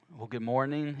Well, good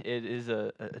morning. It is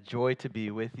a joy to be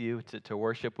with you, to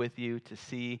worship with you, to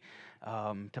see,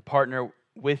 to partner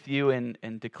with you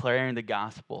in declaring the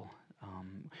gospel.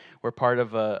 We're part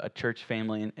of a church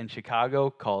family in Chicago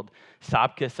called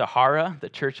Sabka Sahara, the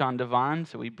Church on Devon.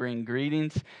 So we bring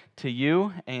greetings to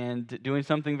you and doing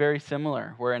something very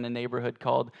similar. We're in a neighborhood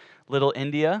called Little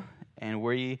India, and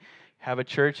we have a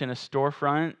church in a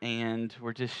storefront, and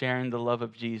we're just sharing the love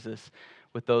of Jesus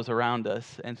with those around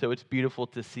us. And so it's beautiful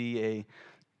to see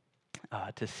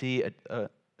a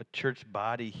church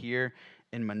body here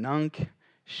in Monunk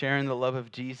sharing the love of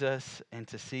Jesus and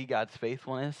to see God's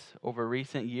faithfulness over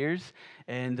recent years.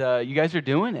 And you guys are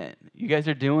doing it. You guys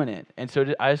are doing it. And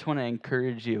so I just want to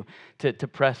encourage you to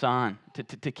press on,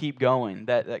 to keep going,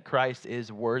 that Christ is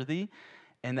worthy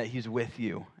and that he's with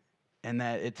you and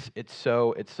that it's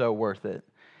so worth it.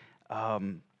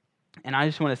 And I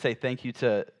just want to say thank you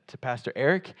to Pastor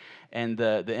Eric and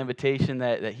the invitation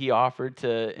that he offered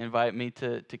to invite me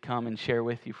to come and share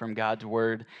with you from God's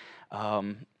Word.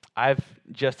 I've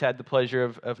just had the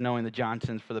pleasure of knowing the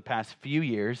Johnsons for the past few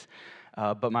years,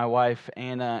 but my wife,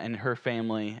 Anna, and her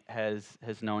family has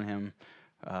known him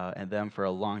and them for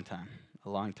a long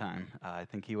time. I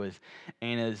think he was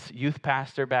Anna's youth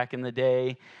pastor back in the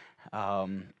day.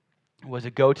 Was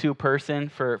a go-to person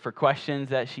for questions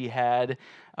that she had,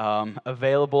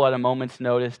 available at a moment's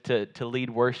notice to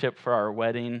lead worship for our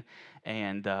wedding,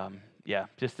 and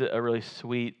just a really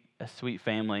sweet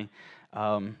family.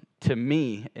 To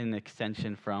me, an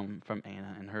extension from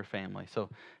Anna and her family. So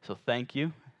thank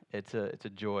you. It's a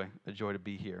joy to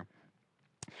be here.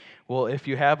 Well, if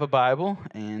you have a Bible,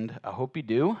 and I hope you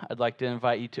do, I'd like to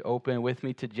invite you to open with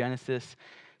me to Genesis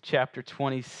chapter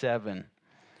 27.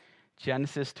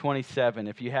 Genesis 27.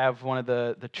 If you have one of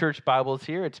the church Bibles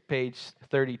here, it's page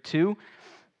 32.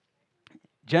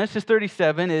 Genesis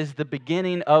 37 is the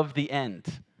beginning of the end.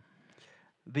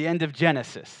 The end of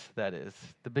Genesis, that is.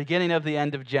 The beginning of the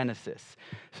end of Genesis.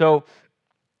 So,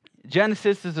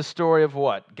 Genesis is a story of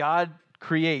what? God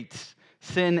creates,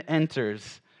 sin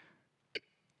enters,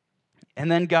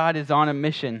 and then God is on a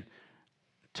mission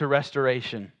to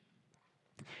restoration.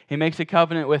 He makes a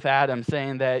covenant with Adam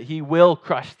saying that he will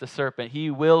crush the serpent.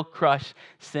 He will crush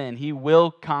sin. He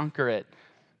will conquer it.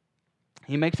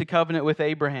 He makes a covenant with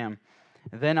Abraham,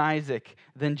 then Isaac,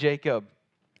 then Jacob.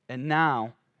 And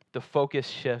now the focus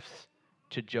shifts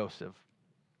to Joseph.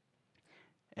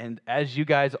 And as you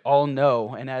guys all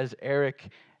know, and as Eric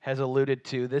has alluded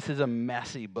to, this is a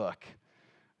messy book.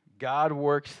 God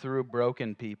works through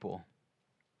broken people.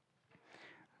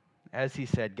 As he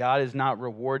said, God is not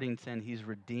rewarding sin, he's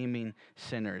redeeming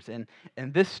sinners. And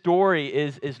this story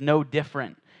is no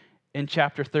different in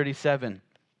chapter 37.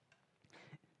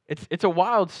 It's a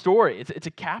wild story. It's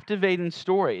a captivating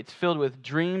story. It's filled with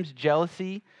dreams,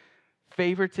 jealousy,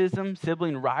 favoritism,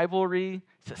 sibling rivalry,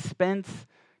 suspense,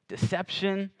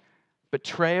 deception,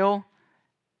 betrayal,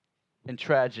 and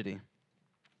tragedy.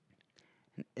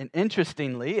 And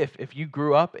interestingly, if you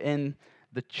grew up in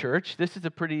the church, this is a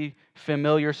pretty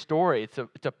familiar story. It's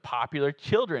a popular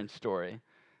children's story.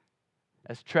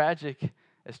 As tragic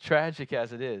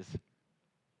as it is.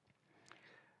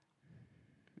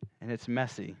 And it's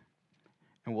messy.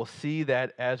 And we'll see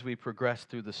that as we progress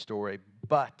through the story.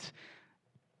 But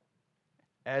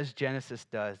as Genesis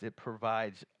does, it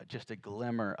provides just a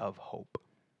glimmer of hope.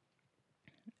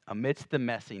 Amidst the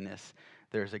messiness,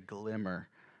 there's a glimmer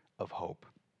of hope.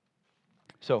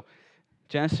 So,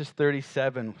 Genesis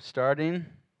 37, starting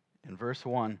in verse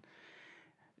 1.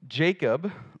 Jacob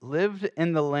lived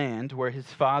in the land where his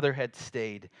father had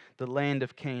stayed, the land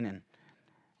of Canaan.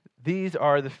 These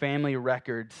are the family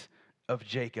records of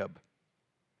Jacob.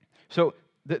 So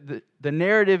the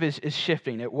narrative is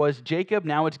shifting. It was Jacob,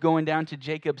 now it's going down to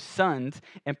Jacob's sons,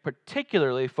 and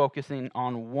particularly focusing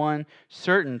on one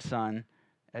certain son,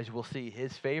 as we'll see,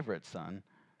 his favorite son,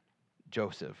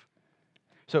 Joseph.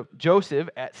 So Joseph,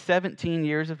 at 17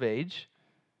 years of age,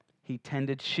 he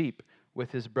tended sheep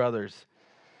with his brothers.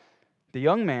 The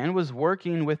young man was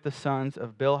working with the sons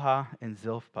of Bilhah and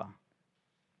Zilpah,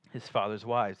 his father's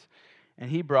wives, and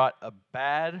he brought a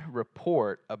bad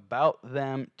report about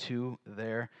them to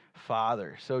their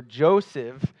father. So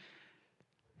Joseph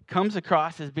comes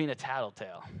across as being a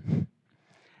tattletale.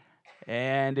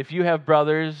 And if you have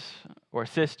brothers or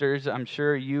sisters, I'm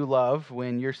sure you love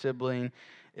when your sibling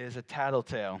is a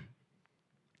tattletale.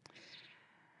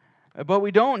 But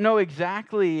we don't know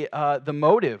exactly the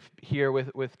motive here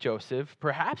with Joseph.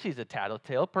 Perhaps he's a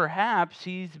tattletale. Perhaps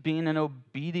he's being an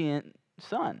obedient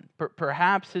son.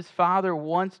 Perhaps his father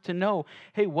wants to know,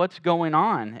 hey, what's going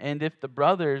on? And if the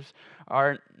brothers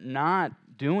are not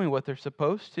doing what they're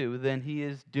supposed to, then he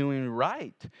is doing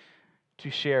right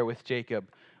to share with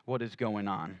Jacob what is going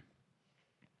on.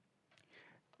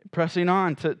 Pressing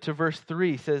on to verse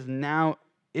 3 says, "Now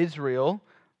Israel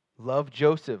loved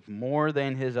Joseph more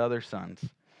than his other sons,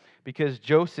 because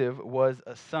Joseph was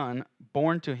a son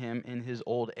born to him in his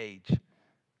old age.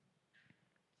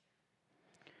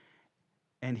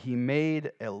 And he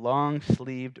made a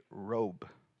long-sleeved robe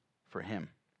for him.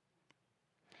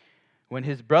 When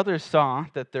his brothers saw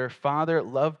that their father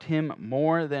loved him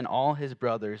more than all his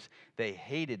brothers, they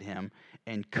hated him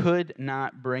and could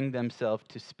not bring themselves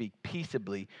to speak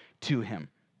peaceably to him."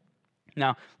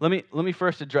 Now, let me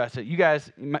first address it. You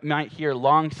guys might hear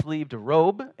long-sleeved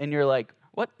robe, and you're like,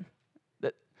 "What?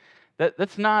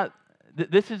 That's not.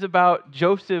 This is about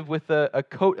Joseph with a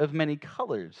coat of many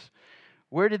colors.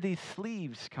 Where did these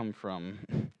sleeves come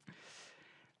from?"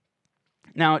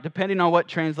 Now, depending on what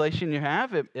translation you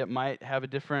have, it might have a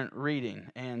different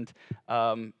reading. And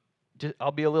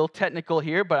I'll be a little technical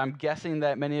here, but I'm guessing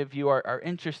that many of you are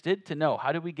interested to know,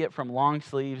 how do we get from long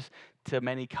sleeves to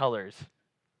many colors?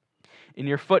 In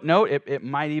your footnote, it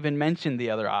might even mention the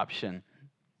other option.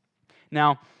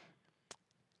 Now,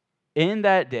 in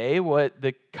that day, what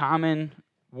the common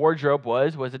wardrobe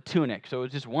was a tunic. So it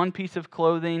was just one piece of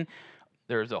clothing.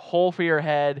 There was a hole for your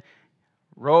head.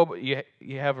 Robe you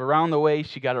have around the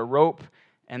waist, you got a rope,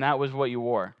 and that was what you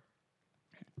wore.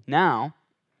 Now,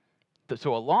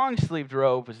 so a long-sleeved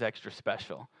robe was extra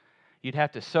special. You'd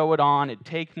have to sew it on, it'd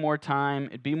take more time,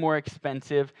 it'd be more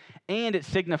expensive, and it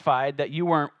signified that you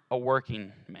weren't a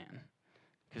working man,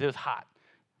 because it was hot.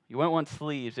 You wouldn't want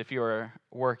sleeves if you were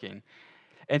working.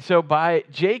 And so by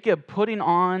Jacob putting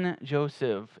on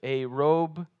Joseph a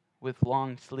robe with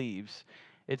long sleeves,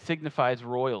 it signifies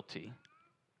royalty.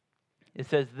 It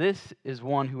says, "This is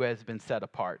one who has been set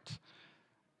apart."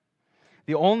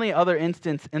 The only other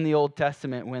instance in the Old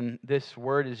Testament when this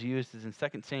word is used is in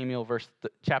 2 Samuel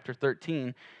chapter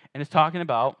 13, and it's talking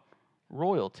about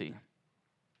royalty.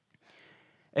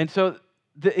 And so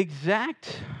the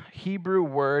exact Hebrew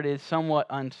word is somewhat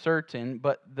uncertain,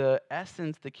 but the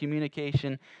essence, the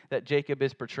communication that Jacob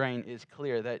is portraying is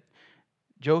clear, that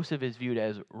Joseph is viewed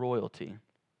as royalty.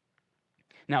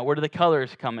 Now, where do the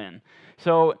colors come in?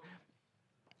 So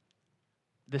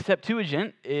the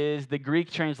Septuagint is the Greek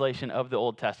translation of the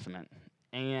Old Testament,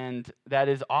 and that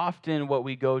is often what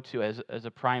we go to as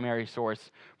a primary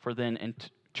source for then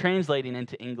translating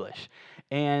into English.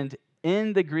 And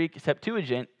in the Greek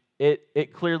Septuagint,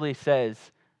 it clearly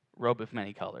says robe of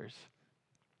many colors.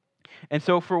 And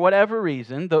so for whatever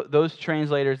reason, those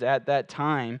translators at that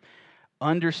time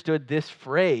understood this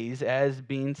phrase as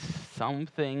being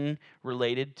something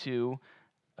related to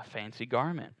a fancy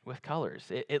garment with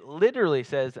colors. It literally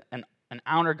says an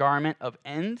outer garment of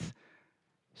ends,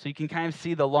 so you can kind of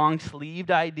see the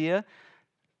long-sleeved idea.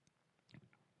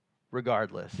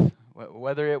 Regardless,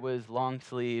 whether it was long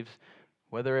sleeves,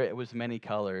 whether it was many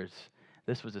colors,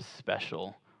 this was a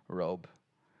special robe.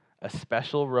 A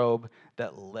special robe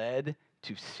that led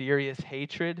to serious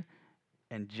hatred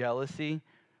and jealousy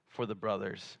for the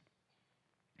brothers.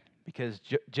 Because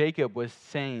Jacob was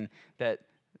saying that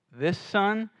this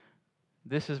son,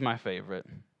 this is my favorite.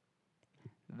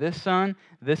 This son,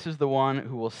 this is the one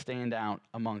who will stand out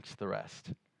amongst the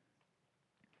rest.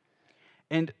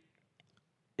 And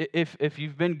if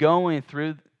you've been going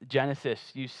through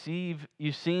Genesis,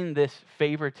 you've seen this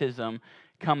favoritism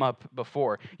come up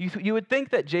before. You would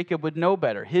think that Jacob would know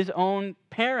better. His own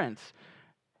parents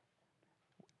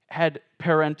had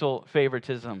parental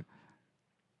favoritism.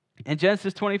 In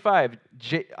Genesis 25,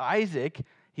 Isaac,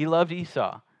 he loved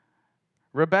Esau.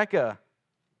 Rebekah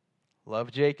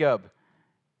loved Jacob.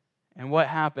 And what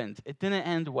happened? It didn't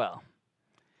end well.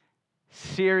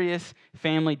 Serious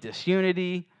family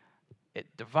disunity. It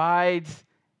divides,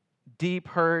 deep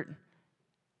hurt,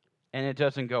 and it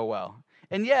doesn't go well.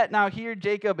 And yet, now here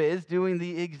Jacob is doing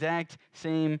the exact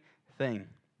same thing.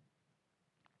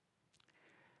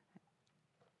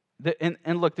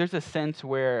 And look, there's a sense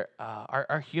where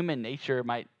our human nature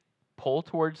might pull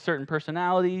towards certain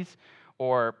personalities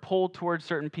or pull towards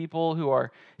certain people who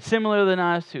are similar than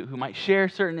us, who might share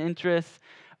certain interests.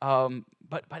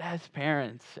 But as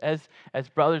parents, as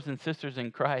brothers and sisters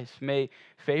in Christ, may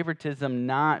favoritism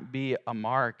not be a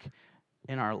mark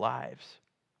in our lives.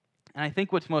 And I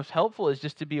think what's most helpful is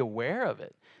just to be aware of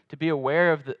it, to be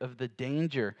aware of the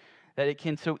danger that it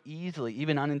can so easily,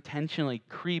 even unintentionally,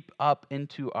 creep up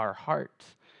into our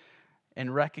hearts,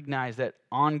 and recognize that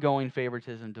ongoing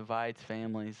favoritism divides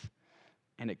families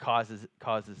and it causes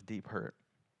deep hurt.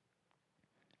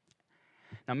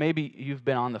 Now, maybe you've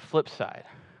been on the flip side,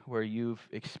 where you've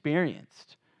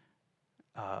experienced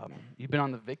You've been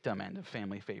on the victim end of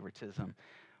family favoritism,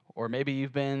 or maybe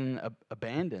you've been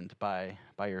abandoned by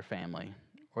your family,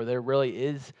 or there really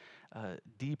is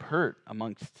deep hurt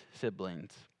amongst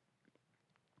siblings.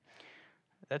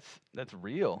 That's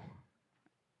real.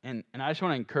 And I just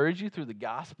want to encourage you through the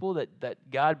gospel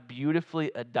that God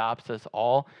beautifully adopts us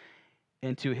all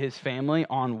into his family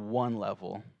on one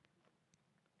level.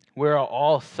 We're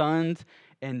all sons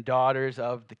and daughters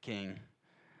of the King.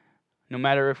 No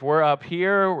matter if we're up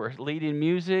here, we're leading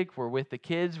music, we're with the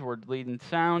kids, we're leading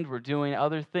sound, we're doing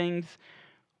other things,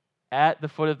 at the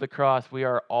foot of the cross, we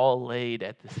are all laid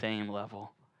at the same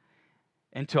level.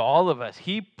 And to all of us,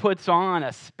 he puts on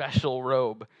a special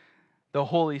robe, the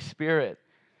Holy Spirit,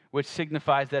 which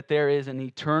signifies that there is an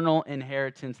eternal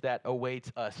inheritance that awaits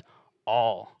us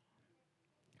all.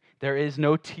 There is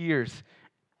no tears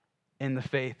in the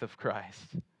faith of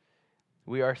Christ.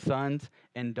 We are sons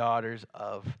and daughters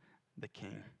of the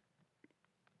King.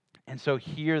 And so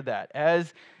hear that.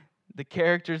 As the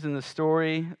characters in the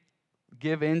story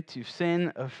give in to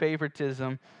sin of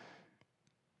favoritism,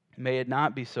 may it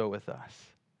not be so with us.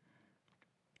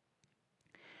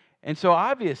 And so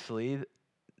obviously,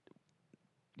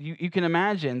 you can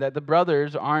imagine that the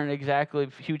brothers aren't exactly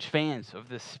huge fans of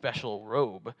this special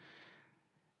robe.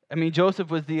 I mean, Joseph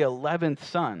was the 11th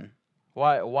son.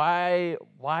 Why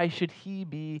should he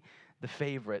be the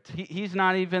favorite? He's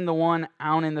not even the one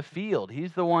out in the field.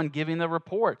 He's the one giving the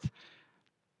report.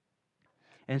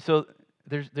 And so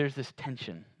there's this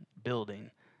tension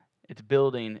building. It's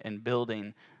building and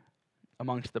building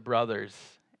amongst the brothers,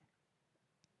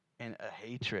 and a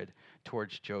hatred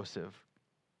towards Joseph.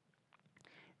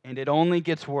 And it only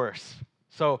gets worse.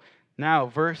 So now,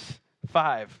 verse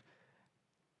 5.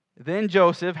 Then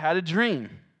Joseph had a dream.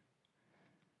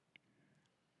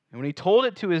 And when he told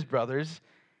it to his brothers,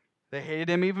 they hated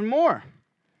him even more.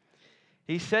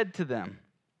 He said to them,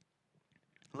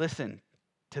 listen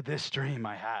to this dream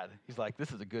I had. He's like,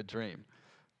 this is a good dream.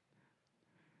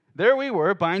 There we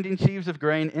were, binding sheaves of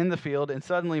grain in the field, and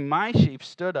suddenly my sheaf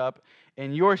stood up,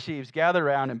 and your sheaves gathered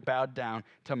around and bowed down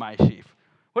to my sheaf.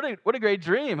 What a great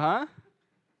dream, huh?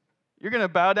 You're going to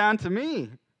bow down to me.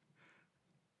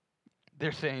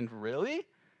 They're saying, really?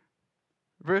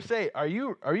 Verse 8, are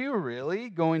you really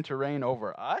going to reign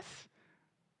over us?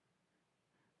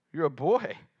 You're a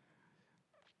boy.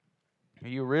 Are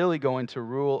you really going to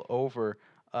rule over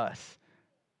us?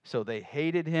 So they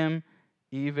hated him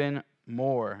even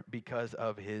more because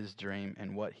of his dream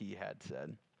and what he had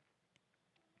said.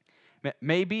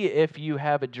 Maybe if you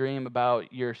have a dream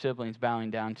about your siblings bowing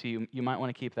down to you, you might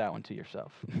want to keep that one to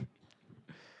yourself.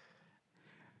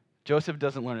 Joseph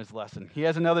doesn't learn his lesson. He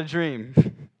has another dream.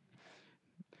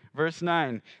 Verse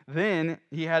 9, then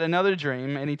he had another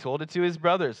dream, and he told it to his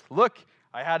brothers. Look,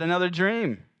 I had another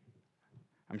dream.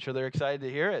 I'm sure they're excited to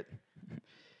hear it.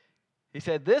 He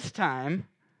said, this time,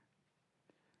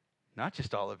 not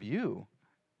just all of you,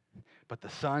 but the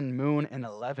sun, moon, and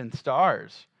 11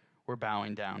 stars were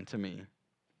bowing down to me.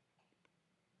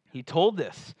 He told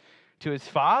this to his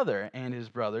father and his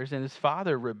brothers, and his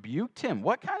father rebuked him.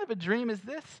 What kind of a dream is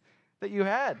this that you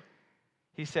had?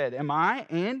 He said, am I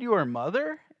and your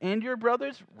mother and your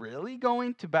brothers really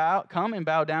going to come and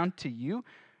bow down to you,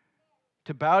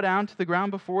 to bow down to the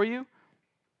ground before you?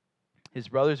 His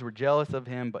brothers were jealous of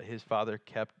him, but his father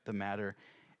kept the matter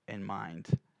in mind.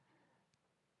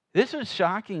 This was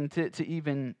shocking to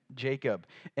even Jacob.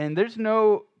 And there's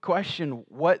no question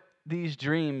what these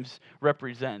dreams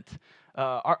represent.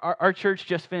 Our church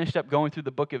just finished up going through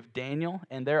the book of Daniel,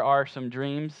 and there are some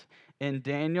dreams in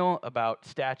Daniel about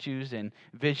statues and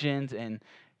visions and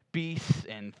beasts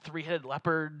and three-headed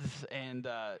leopards, and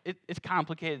it's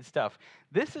complicated stuff.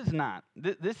 This is not.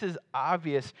 This is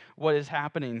obvious what is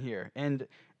happening here. And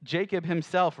Jacob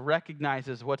himself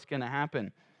recognizes what's going to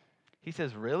happen. He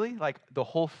says, really? Like the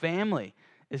whole family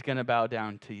is going to bow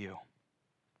down to you.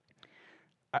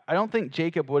 I don't think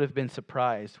Jacob would have been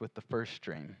surprised with the first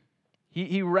dream.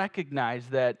 He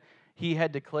recognized that he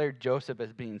had declared Joseph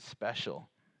as being special.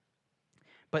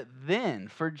 But then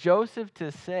for Joseph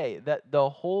to say that the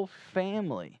whole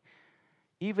family,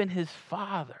 even his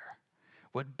father,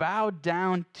 would bow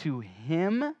down to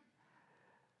him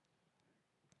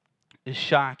is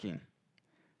shocking.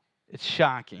 It's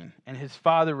shocking. And his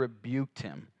father rebuked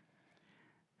him.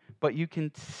 But you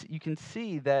can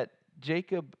see that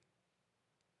Jacob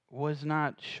was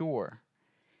not sure.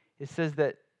 It says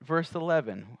that, verse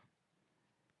 11,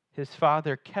 his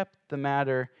father kept the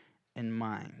matter in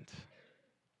mind.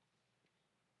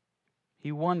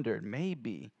 He wondered,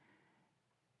 maybe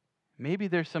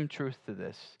there's some truth to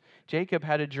this. Jacob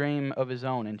had a dream of his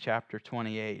own in chapter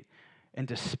 28. And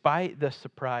despite the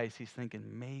surprise, he's thinking,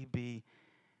 maybe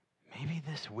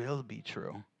this will be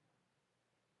true.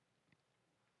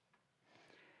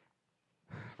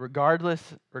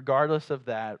 Regardless of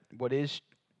that, what is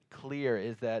clear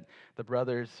is that the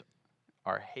brothers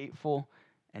are hateful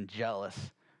and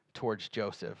jealous towards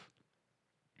Joseph.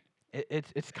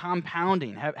 It's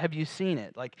compounding. Have you seen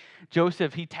it? Like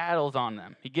Joseph, he tattles on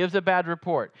them. He gives a bad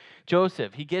report.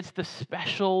 Joseph, he gets the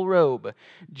special robe.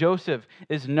 Joseph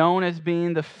is known as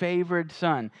being the favored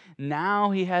son.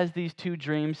 Now he has these two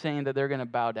dreams saying that they're going to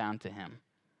bow down to him.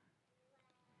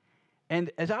 And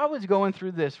as I was going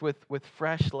through this with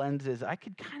fresh lenses, I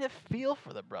could kind of feel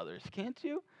for the brothers, can't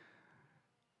you?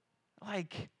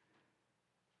 Like,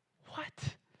 what?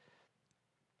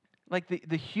 Like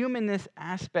the humanness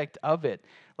aspect of it.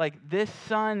 Like this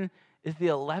son is the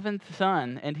 11th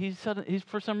son, and he's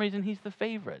for some reason he's the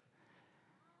favorite.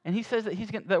 And he says that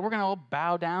that we're going to all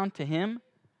bow down to him.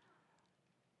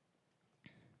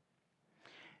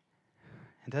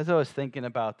 And as I was thinking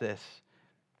about this,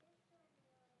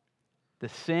 the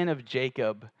sin of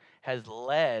Jacob has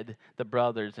led the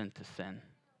brothers into sin.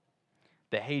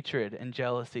 The hatred and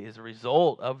jealousy is a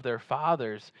result of their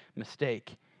father's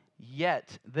mistake.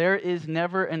 Yet, there is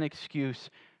never an excuse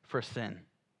for sin.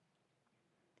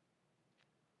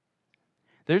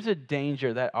 There's a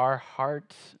danger that our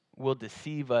hearts will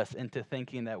deceive us into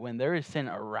thinking that when there is sin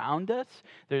around us,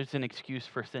 there's an excuse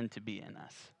for sin to be in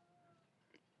us.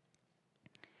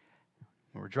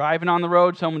 When we're driving on the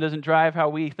road, someone doesn't drive how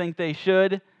we think they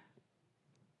should,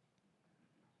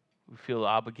 we feel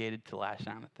obligated to lash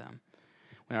out at them.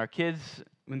 When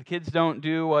the kids don't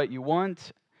do what you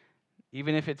want,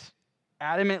 even if it's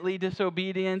adamantly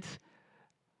disobedient,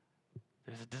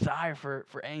 there's a desire for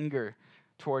anger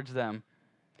towards them.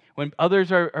 When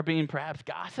others are being perhaps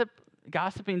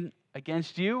gossiping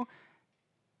against you,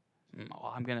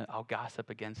 I'll gossip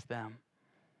against them.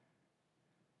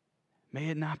 May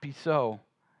it not be so.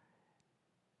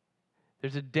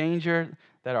 There's a danger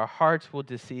that our hearts will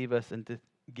deceive us into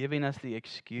giving us the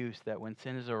excuse that when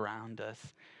sin is around us,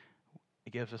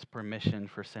 it gives us permission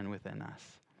for sin within us.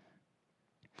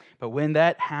 But when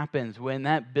that happens, when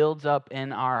that builds up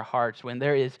in our hearts, when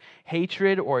there is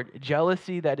hatred or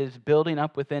jealousy that is building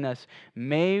up within us,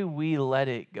 may we let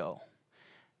it go.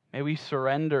 May we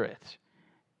surrender it.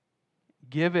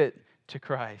 Give it to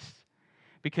Christ.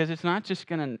 Because it's not just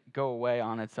going to go away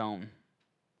on its own.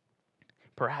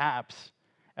 Perhaps,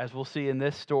 as we'll see in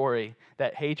this story,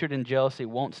 that hatred and jealousy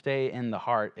won't stay in the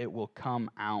heart. It will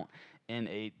come out in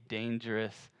a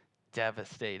dangerous,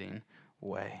 devastating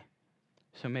way.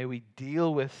 So may we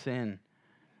deal with sin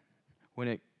when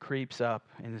it creeps up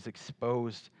and is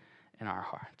exposed in our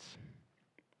hearts.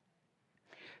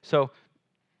 So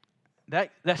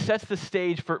that sets the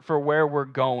stage for where we're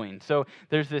going. So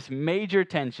there's this major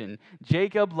tension.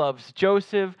 Jacob loves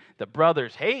Joseph. The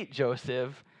brothers hate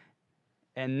Joseph.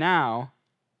 And now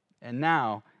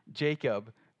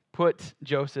Jacob puts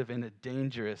Joseph in a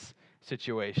dangerous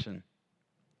situation.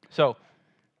 So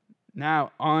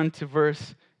now on to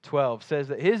verse 12. Says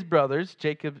that his brothers,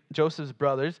 Joseph's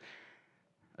brothers,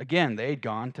 again, they had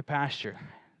gone to pasture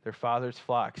their father's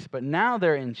flocks. But now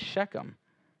they're in Shechem.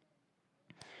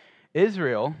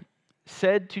 Israel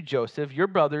said to Joseph, your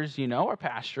brothers, are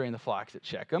pasturing the flocks at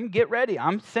Shechem. Get ready.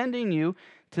 I'm sending you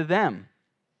to them.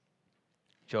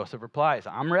 Joseph replies,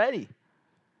 I'm ready.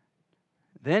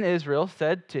 Then Israel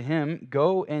said to him,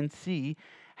 go and see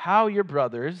how your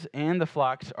brothers and the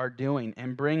flocks are doing,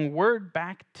 and bring word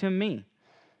back to me.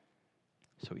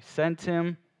 So he sent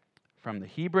him from the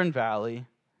Hebron Valley,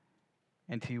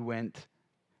 and he went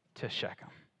to Shechem.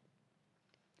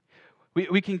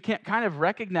 We can kind of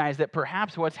recognize that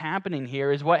perhaps what's happening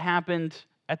here is what happened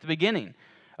at the beginning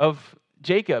of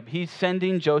Jacob. He's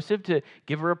sending Joseph to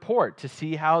give a report to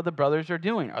see how the brothers are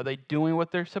doing. Are they doing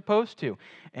what they're supposed to?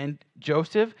 And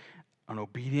Joseph, an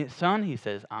obedient son, he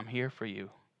says, I'm here for you.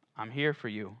 I'm here for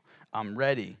you. I'm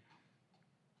ready.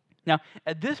 Now,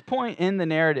 at this point in the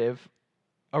narrative,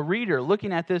 a reader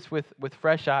looking at this with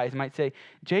fresh eyes might say,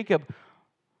 Jacob,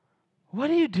 what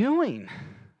are you doing?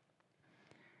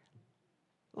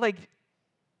 Like,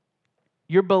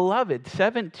 your beloved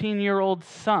 17-year-old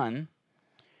son,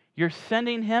 you're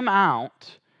sending him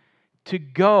out to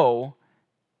go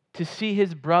to see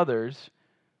his brothers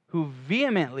who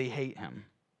vehemently hate him.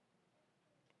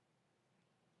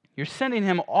 You're sending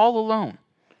him all alone.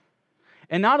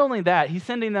 And not only that, he's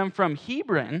sending them from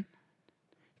Hebron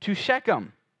to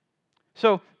Shechem.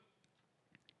 So,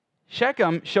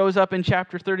 Shechem shows up in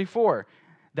chapter 34.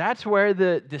 That's where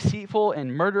the deceitful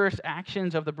and murderous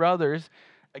actions of the brothers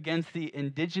against the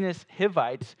indigenous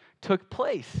Hivites took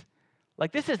place.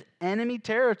 Like, this is enemy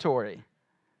territory.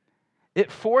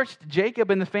 It forced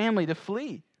Jacob and the family to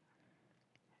flee.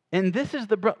 And this is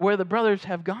where the brothers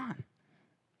have gone.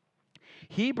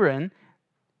 Hebron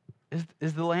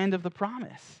is the land of the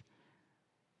promise.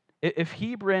 If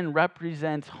Hebron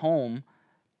represents home,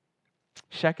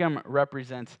 Shechem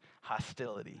represents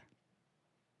hostility.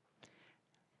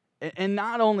 And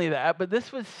not only that, but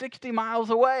this was 60 miles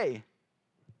away.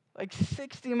 Like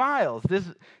 60 miles. This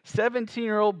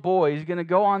 17-year-old boy is going to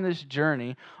go on this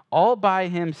journey all by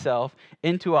himself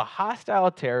into a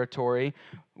hostile territory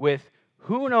with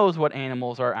who knows what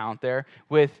animals are out there,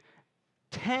 with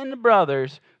 10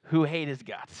 brothers who hate his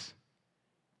guts.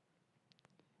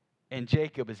 And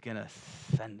Jacob is going to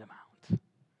send him out.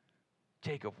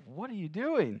 Jacob, what are you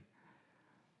doing?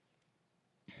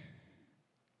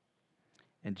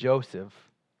 And Joseph,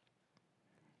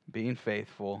 being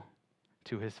faithful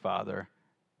to his father,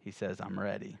 he says, I'm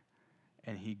ready.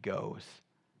 And he goes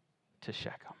to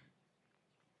Shechem.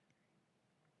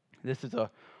 This is a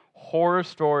horror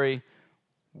story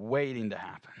waiting to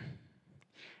happen.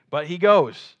 But he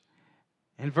goes.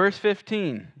 In verse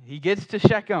 15, he gets to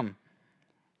Shechem,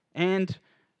 and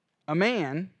a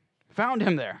man found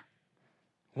him there,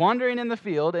 wandering in the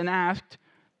field, and asked,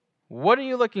 what are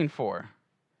you looking for?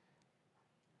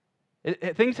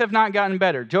 Things have not gotten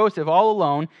better. Joseph, all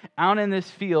alone, out in this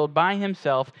field by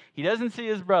himself. He doesn't see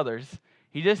his brothers.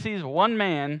 He just sees one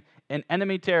man in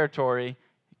enemy territory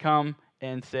come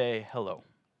and say hello.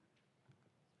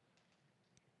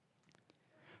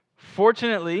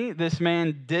 Fortunately, this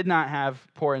man did not have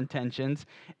poor intentions,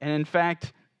 and in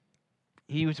fact,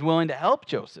 he was willing to help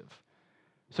Joseph.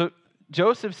 So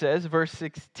Joseph says, verse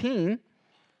 16,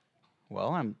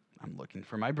 well, I'm looking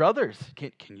for my brothers.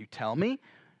 Can you tell me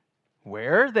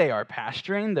where they are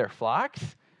pasturing their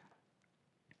flocks?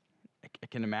 I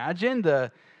can imagine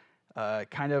the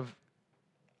kind of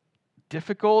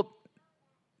difficult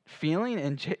feeling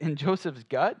in Joseph's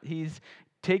gut. He's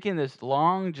taken this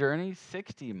long journey,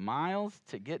 60 miles,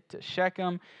 to get to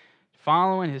Shechem,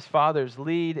 following his father's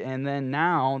lead, and then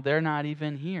now they're not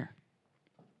even here.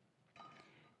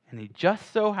 And he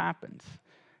just so happens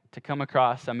to come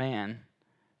across a man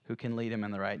who can lead him in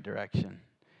the right direction.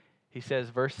 He says,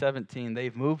 verse 17,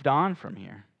 they've moved on from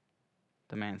here.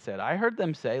 The man said, I heard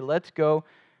them say, let's go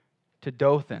to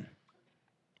Dothan.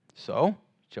 So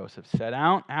Joseph set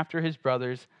out after his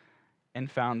brothers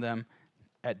and found them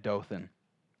at Dothan.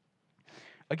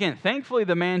 Again, thankfully,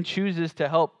 the man chooses to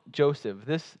help Joseph.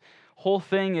 This whole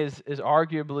thing is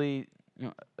arguably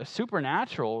a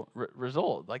supernatural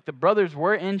result. Like, the brothers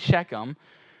were in Shechem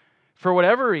for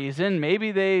whatever reason.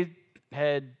 Maybe they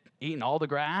had eaten all the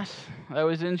grass that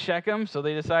was in Shechem, so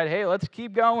they decide, hey, let's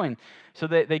keep going. So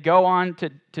they go on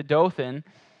to Dothan,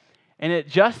 and it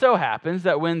just so happens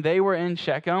that when they were in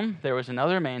Shechem, there was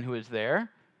another man who was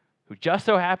there, who just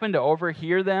so happened to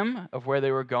overhear them of where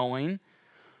they were going,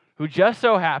 who just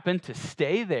so happened to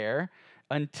stay there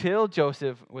until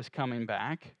Joseph was coming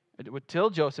back,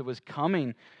 until Joseph was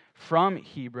coming from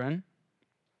Hebron.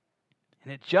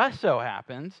 And it just so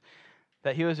happens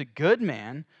that he was a good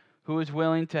man who was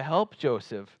willing to help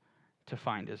Joseph to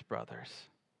find his brothers.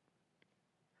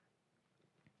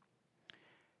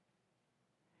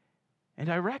 And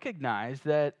I recognize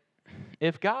that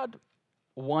if God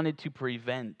wanted to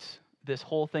prevent this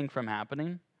whole thing from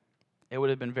happening, it would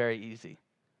have been very easy.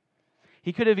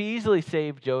 He could have easily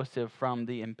saved Joseph from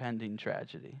the impending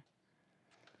tragedy.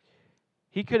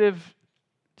 He could have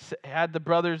had the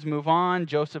brothers move on.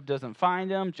 Joseph doesn't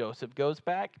find him. Joseph goes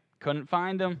back, couldn't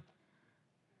find him.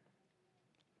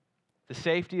 The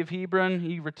safety of Hebron,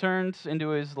 he returns into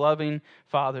his loving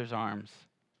father's arms.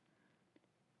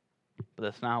 But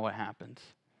that's not what happens.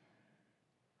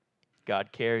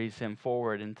 God carries him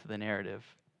forward into the narrative,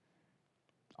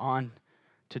 on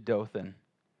to Dothan.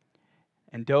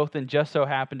 And Dothan just so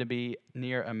happened to be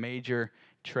near a major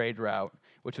trade route,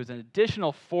 which was an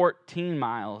additional 14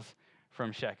 miles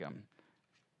from Shechem,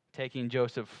 taking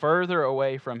Joseph further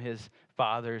away from his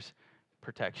father's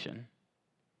protection.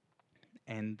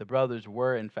 And the brothers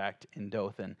were, in fact, in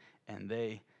Dothan, and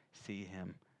they see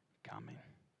him coming.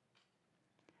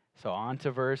 So on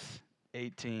to verse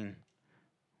 18.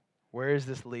 Where is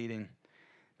this leading?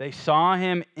 They saw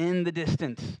him in the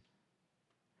distance.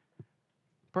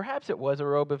 Perhaps it was a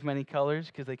robe of many colors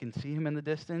because they can see him in the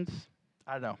distance.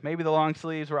 I don't know. Maybe the long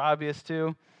sleeves were obvious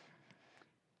too.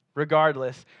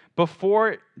 Regardless,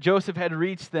 before Joseph had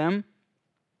reached them,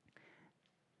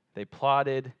 they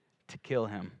plotted to kill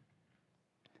him.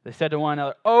 They said to one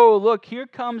another, oh, look, here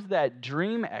comes that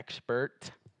dream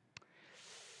expert.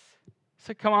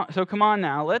 So come on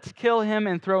now. Let's kill him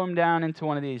and throw him down into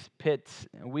one of these pits.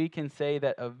 We can say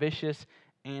that a vicious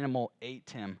animal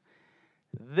ate him.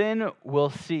 Then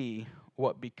we'll see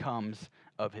what becomes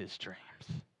of his dreams.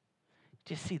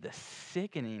 Just see the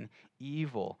sickening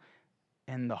evil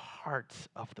in the hearts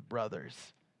of the brothers.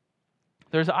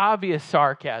 There's obvious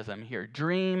sarcasm here.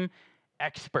 Dream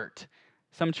expert.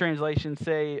 Some translations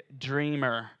say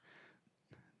dreamer.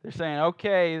 They're saying,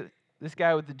 okay, this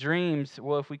guy with the dreams,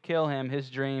 well, if we kill him, his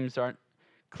dreams are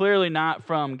clearly not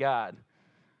from God.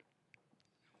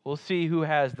 We'll see who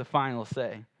has the final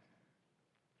say.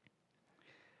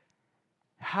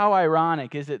 How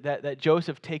ironic is it that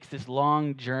Joseph takes this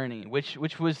long journey, which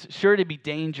was sure to be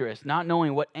dangerous, not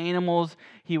knowing what animals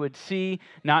he would see,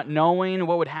 not knowing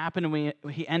what would happen when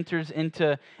he enters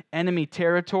into enemy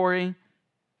territory.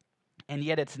 And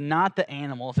yet it's not the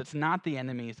animals, it's not the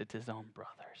enemies, it's his own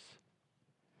brothers.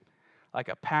 Like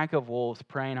a pack of wolves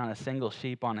preying on a single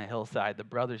sheep on a hillside, the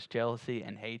brothers' jealousy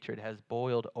and hatred has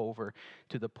boiled over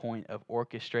to the point of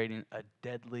orchestrating a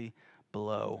deadly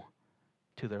blow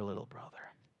to their little brother.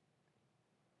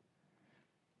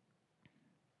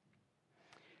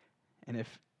 And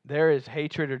if there is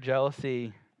hatred or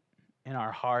jealousy in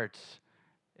our hearts,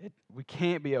 we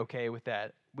can't be okay with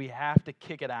that. We have to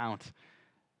kick it out.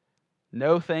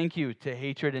 No thank you to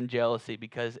hatred and jealousy,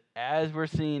 because as we're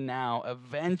seeing now,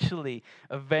 eventually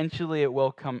it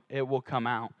will come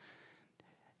out.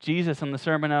 Jesus on the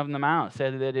Sermon on the Mount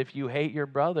said that if you hate your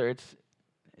brother, it's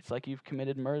like you've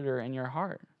committed murder in your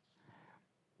heart.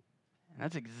 And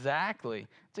that's exactly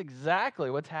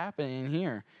what's happening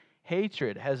here.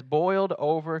 Hatred has boiled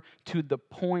over to the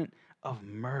point of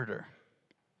murder.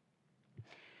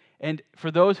 And for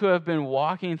those who have been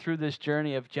walking through this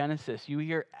journey of Genesis, you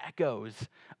hear echoes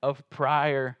of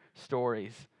prior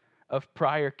stories, of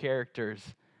prior characters.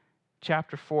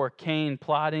 Chapter 4, Cain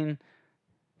plotting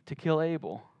to kill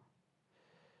Abel.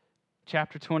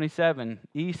 Chapter 27,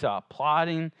 Esau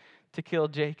plotting to kill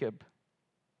Jacob.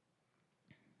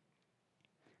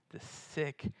 The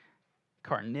sick,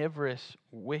 carnivorous,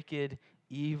 wicked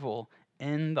evil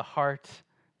in the heart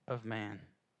of man.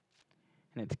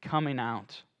 And it's coming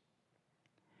out.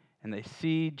 And they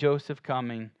see Joseph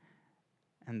coming,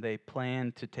 and they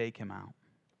plan to take him out.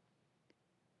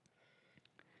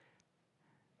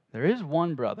 There is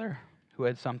one brother who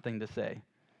had something to say.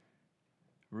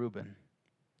 Reuben,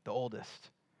 the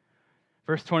oldest.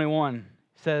 Verse 21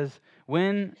 says,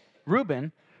 when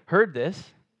Reuben heard this,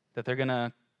 that they're going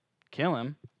to kill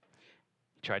him,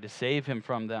 he tried to save him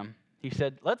from them. He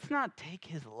said, let's not take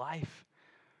his life.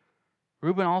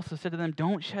 Reuben also said to them,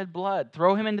 don't shed blood.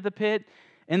 Throw him into the pit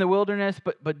in the wilderness,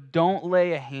 but don't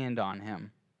lay a hand on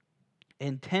him,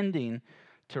 intending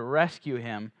to rescue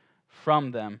him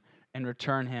from them and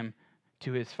return him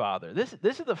to his father. This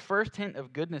is the first hint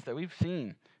of goodness that we've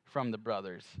seen from the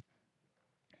brothers.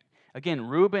 Again,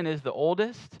 Reuben is the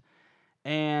oldest,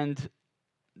 and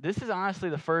this is honestly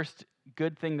the first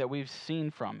good thing that we've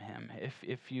seen from him.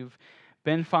 If you've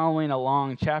been following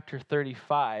along, chapter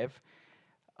 35,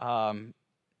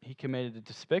 he committed a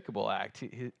despicable act.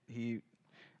 He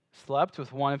slept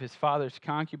with one of his father's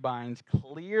concubines,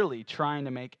 clearly trying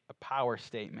to make a power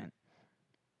statement.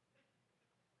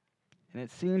 And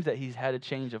it seems that he's had a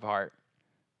change of heart.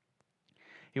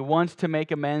 He wants to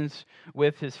make amends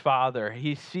with his father.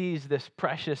 He sees this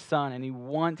precious son, and he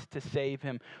wants to save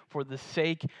him for the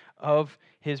sake of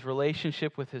his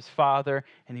relationship with his father,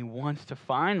 and he wants to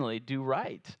finally do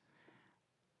right.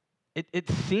 It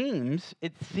seems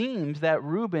that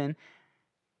Reuben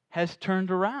has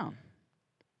turned around.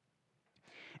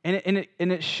 And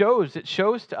it shows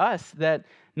to us that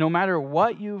no matter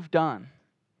what you've done,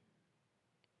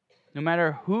 no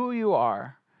matter who you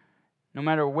are, no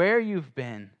matter where you've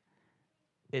been,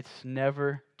 it's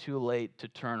never too late to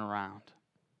turn around.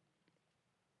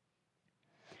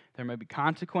 There may be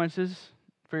consequences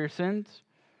for your sins.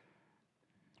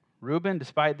 Reuben,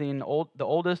 despite being the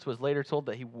oldest, was later told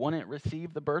that he wouldn't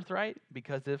receive the birthright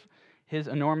because of his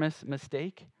enormous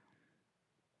mistake.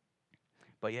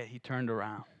 But yet he turned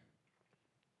around.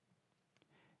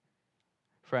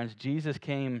 Friends, Jesus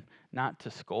came not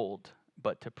to scold,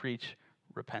 but to preach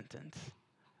repentance,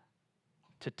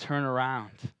 to turn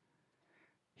around.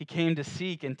 He came to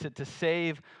seek and to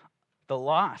save the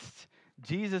lost.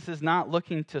 Jesus is not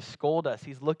looking to scold us.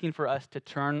 He's looking for us to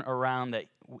turn around that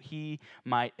he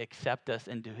might accept us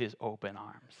into his open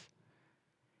arms.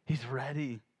 He's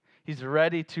ready. He's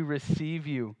ready to receive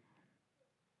you.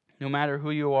 No matter who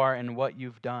you are and what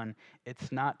you've done,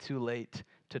 it's not too late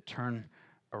to turn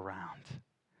around,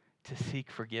 to seek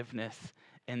forgiveness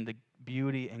in the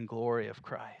beauty and glory of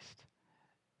Christ.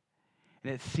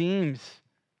 And it seems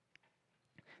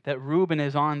that Reuben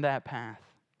is on that path.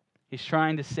 He's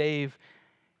trying to save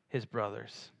his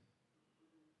brothers.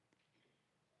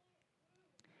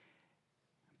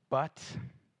 But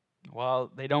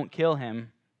while they don't kill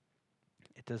him,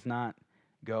 it does not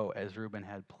go as Reuben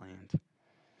had planned.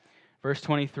 Verse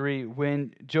 23,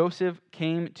 when Joseph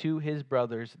came to his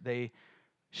brothers, they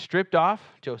stripped off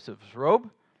Joseph's robe,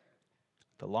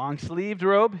 the long-sleeved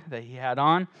robe that he had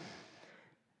on.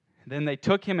 Then they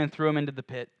took him and threw him into the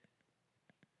pit.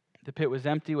 The pit was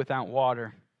empty without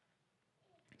water.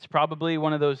 It's probably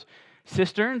one of those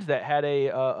cisterns that had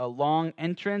a long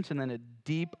entrance and then a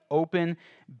deep open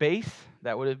base.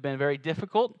 That would have been very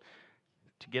difficult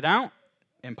to get out,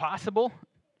 impossible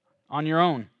on your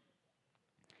own.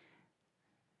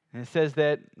 And it says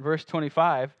that, verse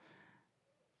 25,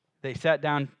 they sat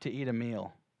down to eat a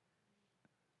meal.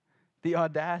 The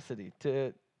audacity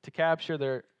to capture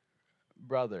their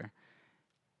brother.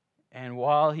 And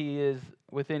while he is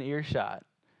within earshot,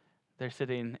 they're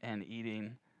sitting and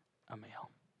eating a meal.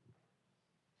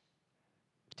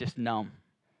 Just numb.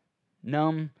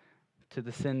 Numb to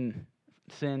the sin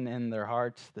in their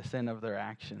hearts, the sin of their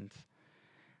actions.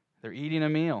 They're eating a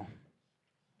meal.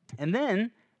 And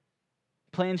then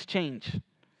plans change.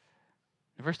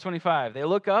 In verse 25, they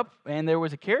look up and there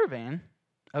was a caravan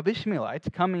of Ishmaelites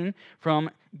coming from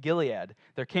Gilead.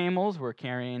 Their camels were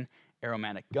carrying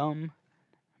aromatic gum,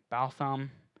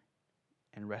 balsam,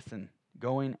 and resin,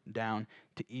 going down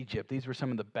to Egypt. These were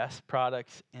some of the best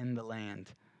products in the land.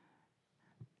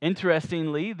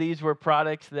 Interestingly, these were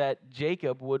products that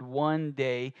Jacob would one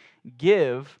day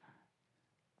give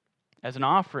as an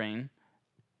offering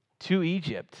to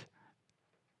Egypt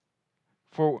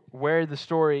for where the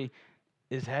story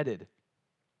is headed.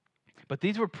 But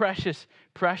these were precious,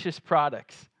 precious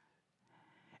products.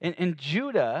 And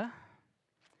Judah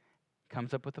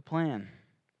comes up with a plan.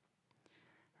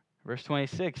 Verse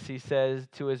 26, he says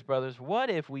to his brothers, what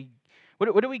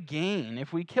do we gain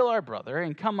if we kill our brother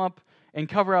and come up and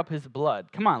cover up his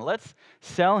blood? Come on, let's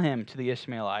sell him to the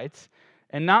Ishmaelites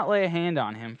and not lay a hand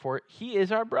on him, for he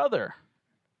is our brother,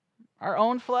 our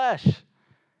own flesh.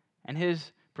 And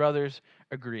his brothers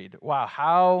agreed. Wow,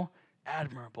 how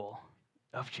admirable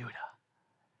of Judah.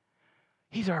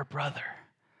 He's our brother.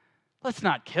 Let's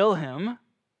not kill him.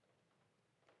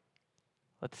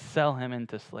 Let's sell him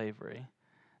into slavery,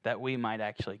 that we might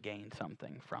actually gain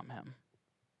something from him.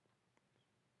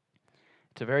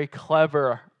 It's a very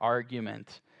clever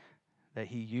argument that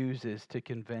he uses to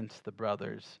convince the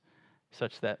brothers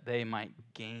such that they might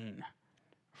gain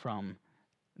from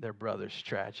their brother's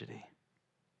tragedy.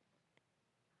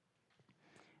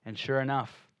 And sure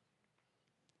enough,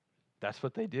 that's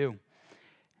what they do.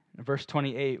 In verse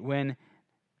 28, when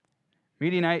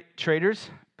Midianite traders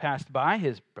passed by,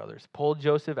 his brothers pulled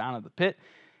Joseph out of the pit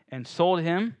and sold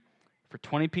him for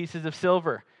 20 pieces of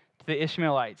silver to the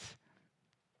Ishmaelites,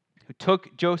 who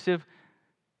took Joseph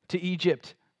to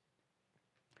Egypt.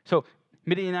 So,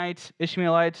 Midianites,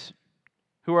 Ishmaelites,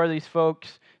 who are these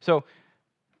folks? So,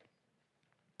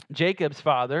 Jacob's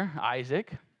father,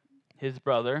 Isaac, his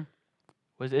brother,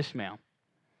 was Ishmael.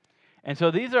 And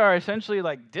so these are essentially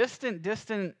like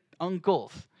distant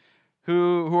uncles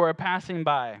who are passing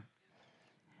by.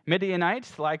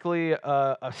 Midianites, likely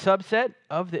a subset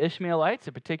of the Ishmaelites,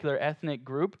 a particular ethnic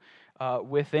group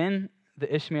within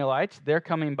the Ishmaelites. They're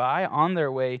coming by on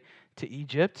their way to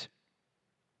Egypt.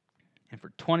 And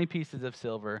for 20 pieces of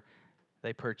silver,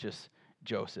 they purchase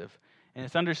Joseph. And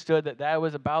it's understood that that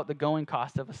was about the going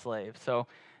cost of a slave. So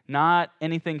not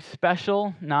anything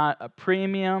special, not a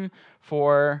premium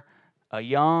for a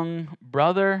young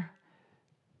brother,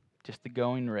 just the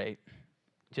going rate,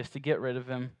 just to get rid of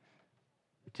him,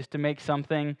 just to make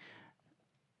something,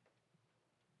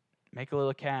 make a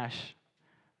little cash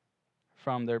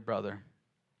from their brother.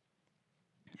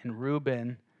 And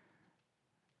Reuben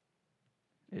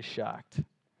is shocked.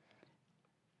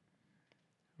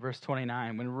 Verse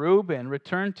 29, when Reuben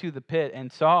returned to the pit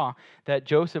and saw that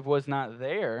Joseph was not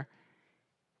there,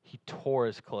 he tore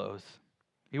his clothes.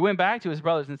 He went back to his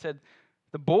brothers and said,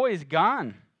 "The boy is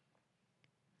gone.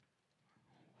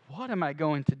 What am I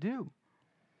going to do?"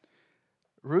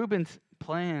 Reuben's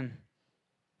plan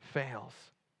fails.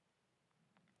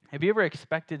 Have you ever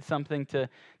expected something to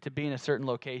be in a certain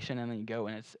location and then you go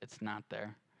and it's not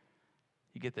there?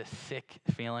 You get this sick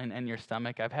feeling in your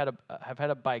stomach. I've had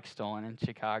a bike stolen in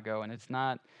Chicago, and it's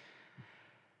not.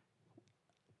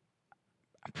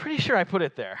 I'm pretty sure I put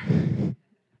it there.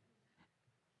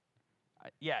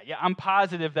 Yeah, I'm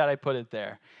positive that I put it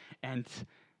there, and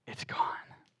it's gone.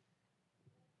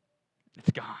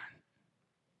 It's gone.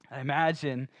 I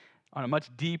imagine On a much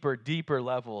deeper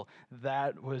level,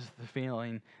 that was the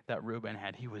feeling that Reuben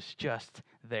had. He was just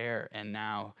there, and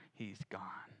now he's gone.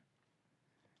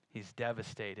 He's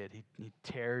devastated. He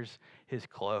tears his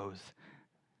clothes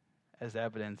as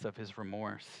evidence of his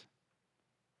remorse.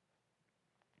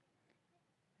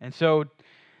 And so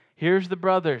here's the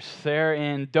brothers. They're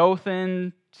in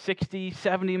Dothan, 60,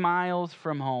 70 miles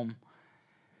from home.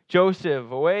 Joseph,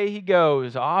 away he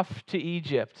goes, off to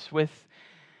Egypt with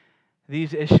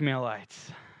these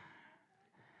Ishmaelites.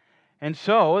 And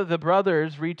so the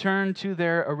brothers return to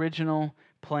their original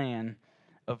plan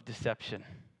of deception.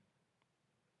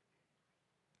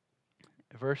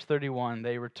 Verse 31,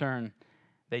 they return.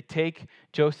 They take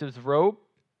Joseph's robe.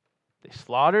 They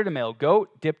slaughtered a male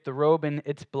goat, dipped the robe in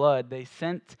its blood. They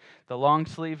sent the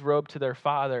long-sleeved robe to their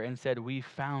father and said, "We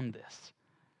found this."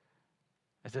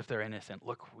 As if they're innocent.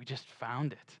 "Look, we just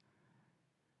found it.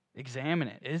 Examine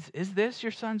it. Is this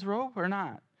your son's robe or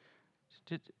not?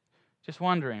 Just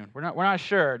wondering. We're not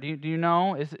sure. Do you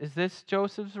know? Is this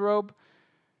Joseph's robe?"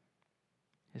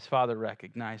 His father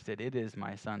recognized it. "It is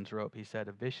my son's robe," he said.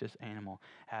 "A vicious animal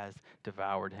has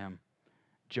devoured him.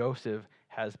 Joseph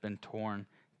has been torn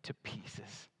to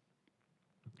pieces."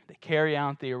 They carry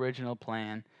out the original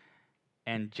plan,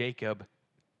 and Jacob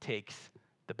takes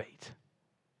the bait.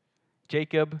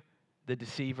 Jacob, the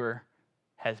deceiver,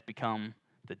 has become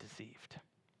the deceived.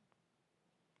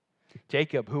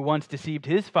 Jacob, who once deceived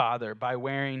his father by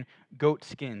wearing goat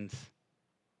skins,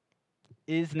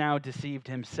 is now deceived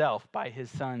himself by his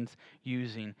sons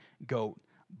using goat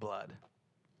blood.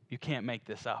 You can't make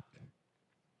this up.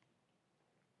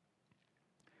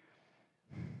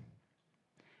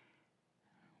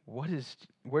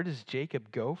 Where does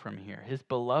Jacob go from here? His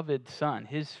beloved son,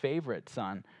 his favorite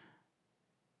son,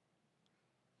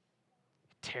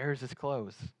 tears his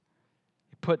clothes.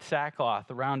 He put sackcloth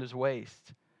around his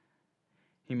waist.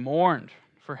 He mourned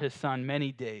for his son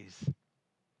many days.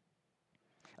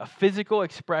 A physical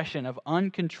expression of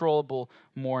uncontrollable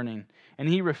mourning. And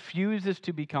he refuses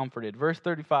to be comforted. Verse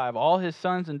 35, all his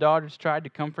sons and daughters tried to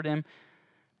comfort him,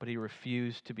 but he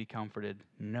refused to be comforted.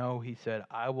 "No," he said,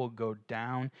 "I will go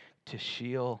down to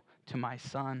Sheol to my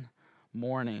son,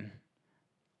 mourning."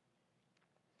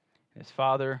 His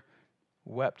father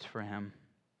wept for him.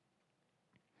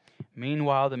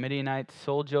 Meanwhile, the Midianites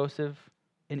sold Joseph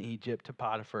in Egypt to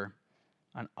Potiphar,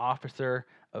 an officer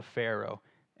of Pharaoh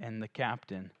and the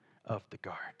captain of the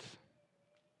guards.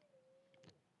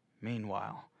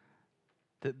 Meanwhile,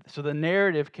 so the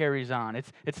narrative carries on.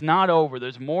 It's not over.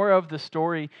 There's more of the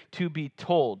story to be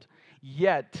told.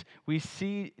 Yet, we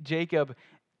see Jacob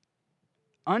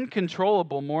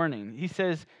uncontrollable mourning. He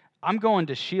says, "I'm going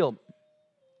to Sheol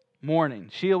mourning."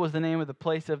 Sheol was the name of the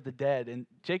place of the dead. And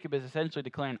Jacob is essentially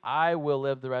declaring, "I will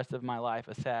live the rest of my life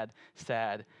a sad,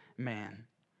 sad man."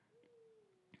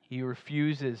 He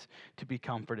refuses to be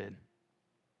comforted.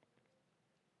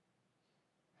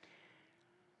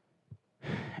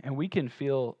 And we can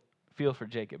feel for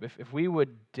Jacob. If we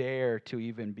would dare to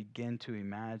even begin to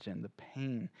imagine the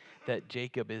pain that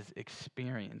Jacob is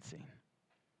experiencing.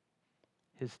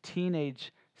 His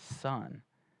teenage son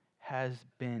has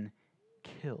been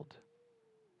killed.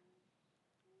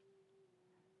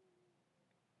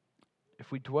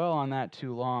 If we dwell on that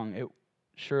too long, it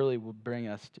surely will bring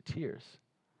us to tears.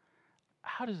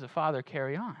 How does the father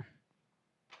carry on?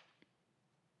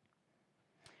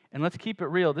 And let's keep it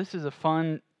real. This is a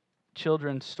fun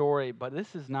children's story, but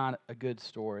this is not a good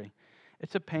story.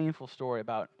 It's a painful story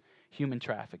about human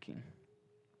trafficking.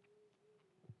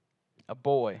 A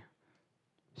boy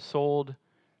sold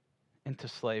into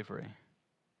slavery.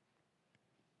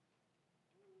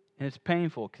 And it's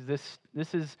painful because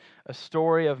this is a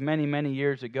story of many, many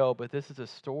years ago, but this is a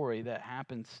story that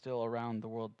happens still around the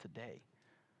world today.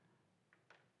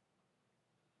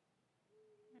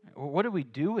 What do we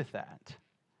do with that?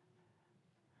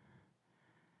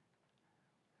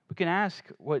 We can ask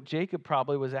what Jacob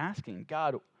probably was asking.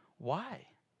 God, why?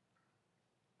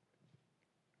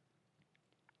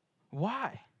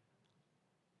 Why?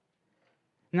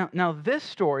 Now this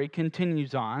story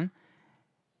continues on.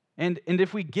 And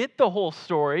if we get the whole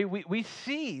story, we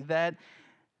see that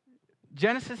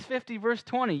Genesis 50, verse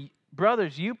 20,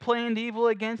 brothers, you planned evil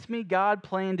against me, God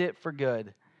planned it for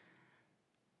good.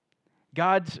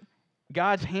 God's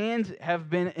hands have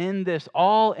been in this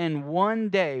all in one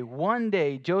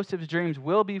day, Joseph's dreams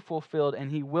will be fulfilled and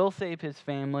he will save his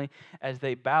family as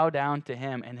they bow down to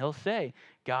him. And he'll say,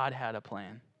 God had a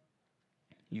plan.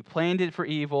 You planned it for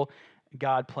evil,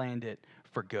 God planned it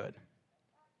for good.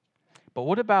 But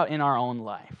what about in our own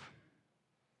life?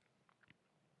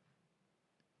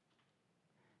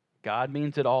 God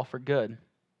means it all for good.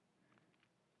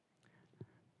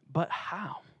 But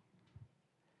how?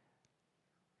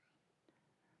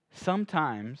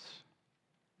 Sometimes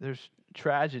there's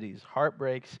tragedies,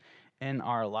 heartbreaks in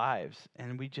our lives,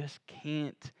 and we just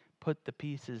can't put the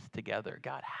pieces together.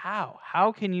 God, how?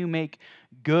 How can you make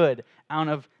good out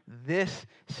of this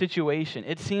situation?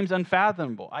 It seems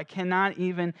unfathomable. I cannot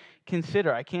even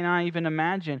consider, I cannot even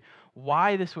imagine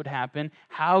why this would happen,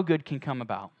 how good can come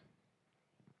about.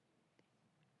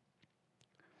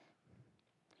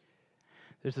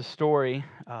 There's a story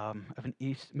of an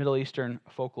Middle Eastern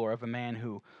folklore of a man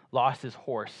who lost his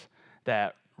horse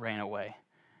that ran away.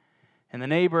 And the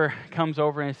neighbor comes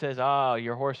over and says, "Oh,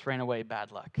 your horse ran away,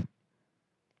 bad luck."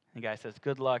 The guy says,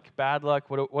 "Good luck, bad luck,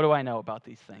 what do I know about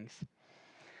these things?"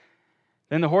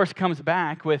 Then the horse comes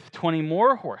back with 20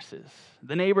 more horses.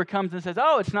 The neighbor comes and says,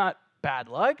 "Oh, it's not bad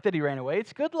luck that he ran away,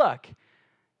 it's good luck.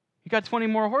 You got 20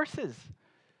 more horses."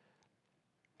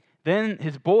 Then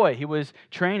his boy, he was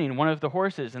training one of the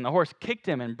horses, and the horse kicked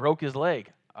him and broke his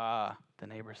leg. The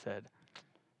neighbor said,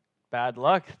 "Bad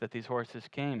luck that these horses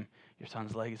came. Your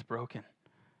son's leg is broken."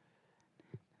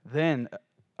 Then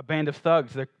a band of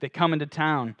thugs, they come into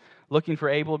town looking for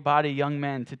able-bodied young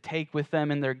men to take with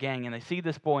them in their gang, and they see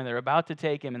this boy, and they're about to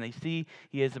take him, and they see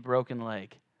he has a broken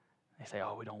leg. They say,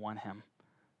 "Oh, we don't want him.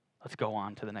 Let's go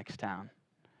on to the next town."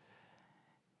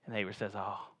 And the neighbor says,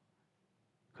 "Oh,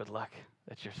 good luck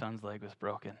that your son's leg was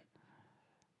broken."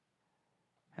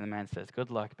 And the man says,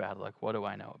 "Good luck, bad luck. What do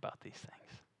I know about these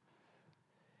things?"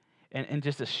 And in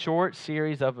just a short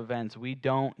series of events, we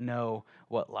don't know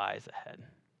what lies ahead.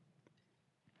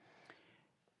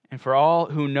 And for all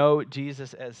who know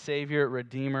Jesus as Savior,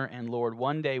 Redeemer, and Lord,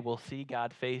 one day we'll see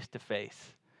God face to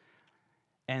face.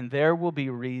 And there will be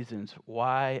reasons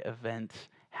why events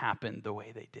happened the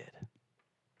way they did.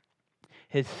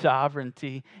 His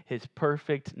sovereignty, his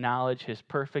perfect knowledge, his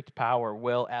perfect power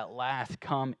will at last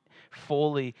come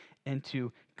fully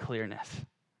into clearness.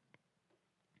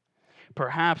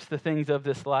 Perhaps the things of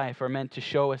this life are meant to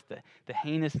show us the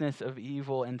heinousness of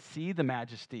evil and see the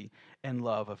majesty and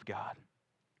love of God.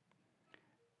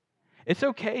 It's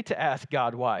okay to ask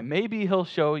God why. Maybe he'll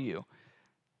show you.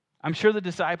 I'm sure the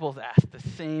disciples asked the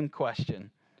same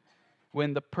question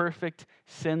when the perfect,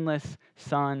 sinless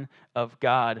Son of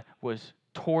God was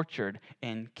tortured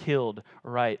and killed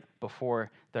right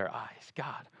before their eyes.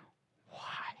 God,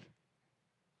 why?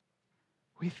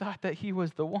 We thought that he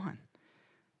was the one.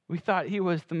 We thought he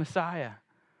was the Messiah.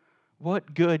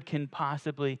 What good can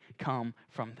possibly come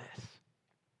from this?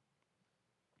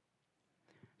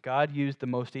 God used the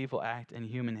most evil act in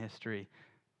human history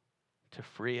to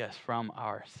free us from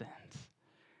our sins,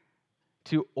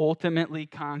 to ultimately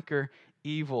conquer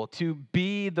evil, to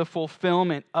be the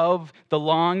fulfillment of the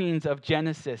longings of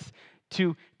Genesis,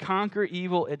 to conquer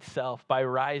evil itself by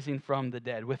rising from the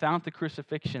dead. Without the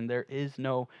crucifixion, there is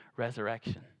no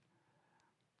resurrection.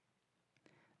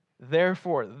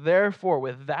 Therefore,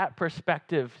 with that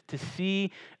perspective, to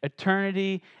see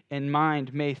eternity in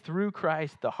mind, may through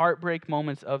Christ, the heartbreak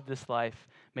moments of this life,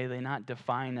 may they not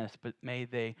define us, but may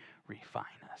they refine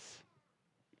us.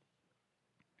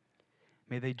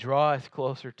 May they draw us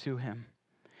closer to him.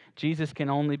 Jesus can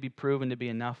only be proven to be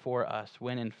enough for us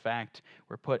when, in fact,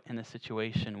 we're put in a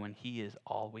situation when he is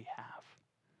all we have.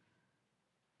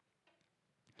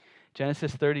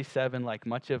 Genesis 37, like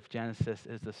much of Genesis,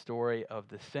 is the story of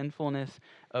the sinfulness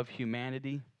of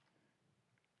humanity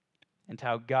and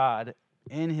how God,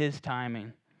 in his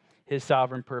timing, his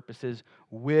sovereign purposes,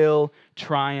 will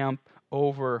triumph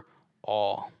over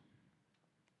all.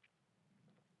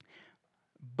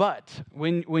 But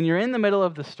when you're in the middle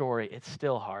of the story, it's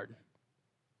still hard.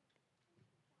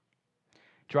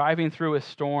 Driving through a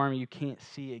storm, you can't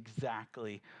see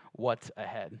exactly what's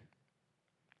ahead.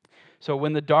 So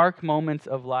when the dark moments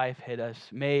of life hit us,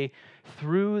 may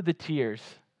through the tears,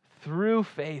 through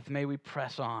faith, may we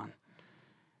press on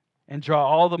and draw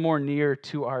all the more near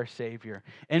to our Savior.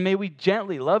 And may we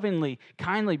gently, lovingly,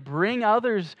 kindly bring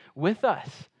others with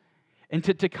us and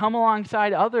to come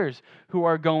alongside others who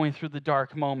are going through the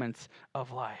dark moments of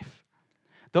life.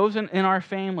 Those in our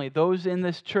family, those in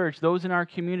this church, those in our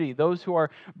community, those who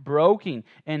are broken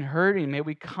and hurting, may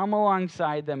we come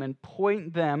alongside them and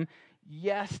point them,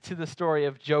 yes, to the story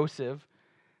of Joseph,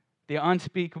 the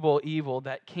unspeakable evil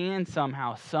that can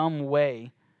somehow, some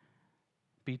way,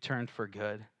 be turned for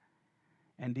good.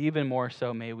 And even more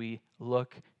so, may we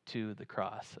look to the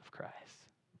cross of Christ,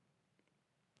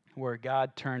 where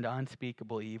God turned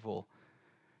unspeakable evil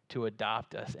to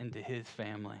adopt us into his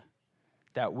family,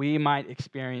 that we might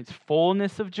experience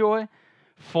fullness of joy,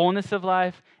 fullness of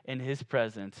life in his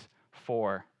presence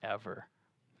forevermore.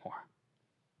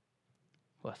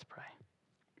 Let's pray.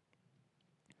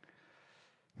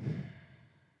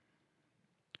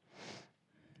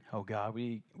 Oh God,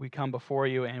 we come before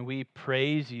you and we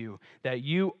praise you that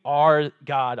you are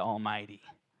God Almighty.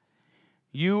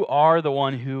 You are the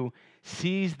one who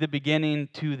sees the beginning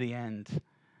to the end.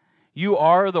 You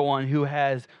are the one who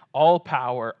has all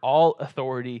power, all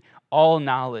authority, all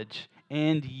knowledge,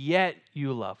 and yet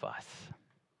you love us.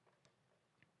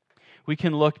 We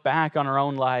can look back on our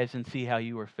own lives and see how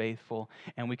you were faithful,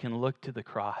 and we can look to the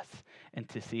cross and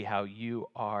to see how you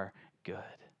are good.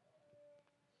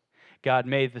 God,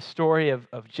 may the story of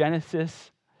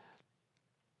Genesis,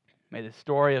 may the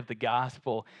story of the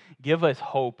gospel give us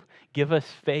hope, give us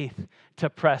faith to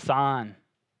press on.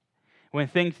 When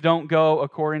things don't go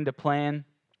according to plan,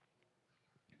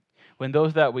 when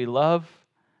those that we love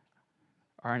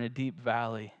are in a deep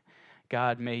valley,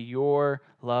 God, may your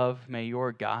love, may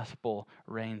your gospel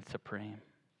reign supreme.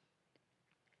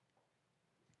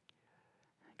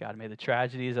 God, may the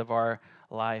tragedies of our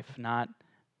life not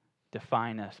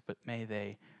define us, but may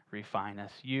they refine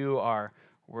us. You are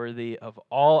worthy of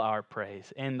all our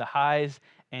praise, in the highs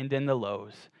and in the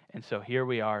lows. And so here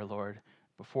we are, Lord,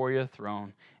 before your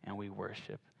throne, and we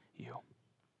worship you.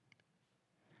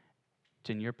 It's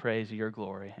in your praise, your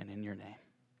glory, and in your name.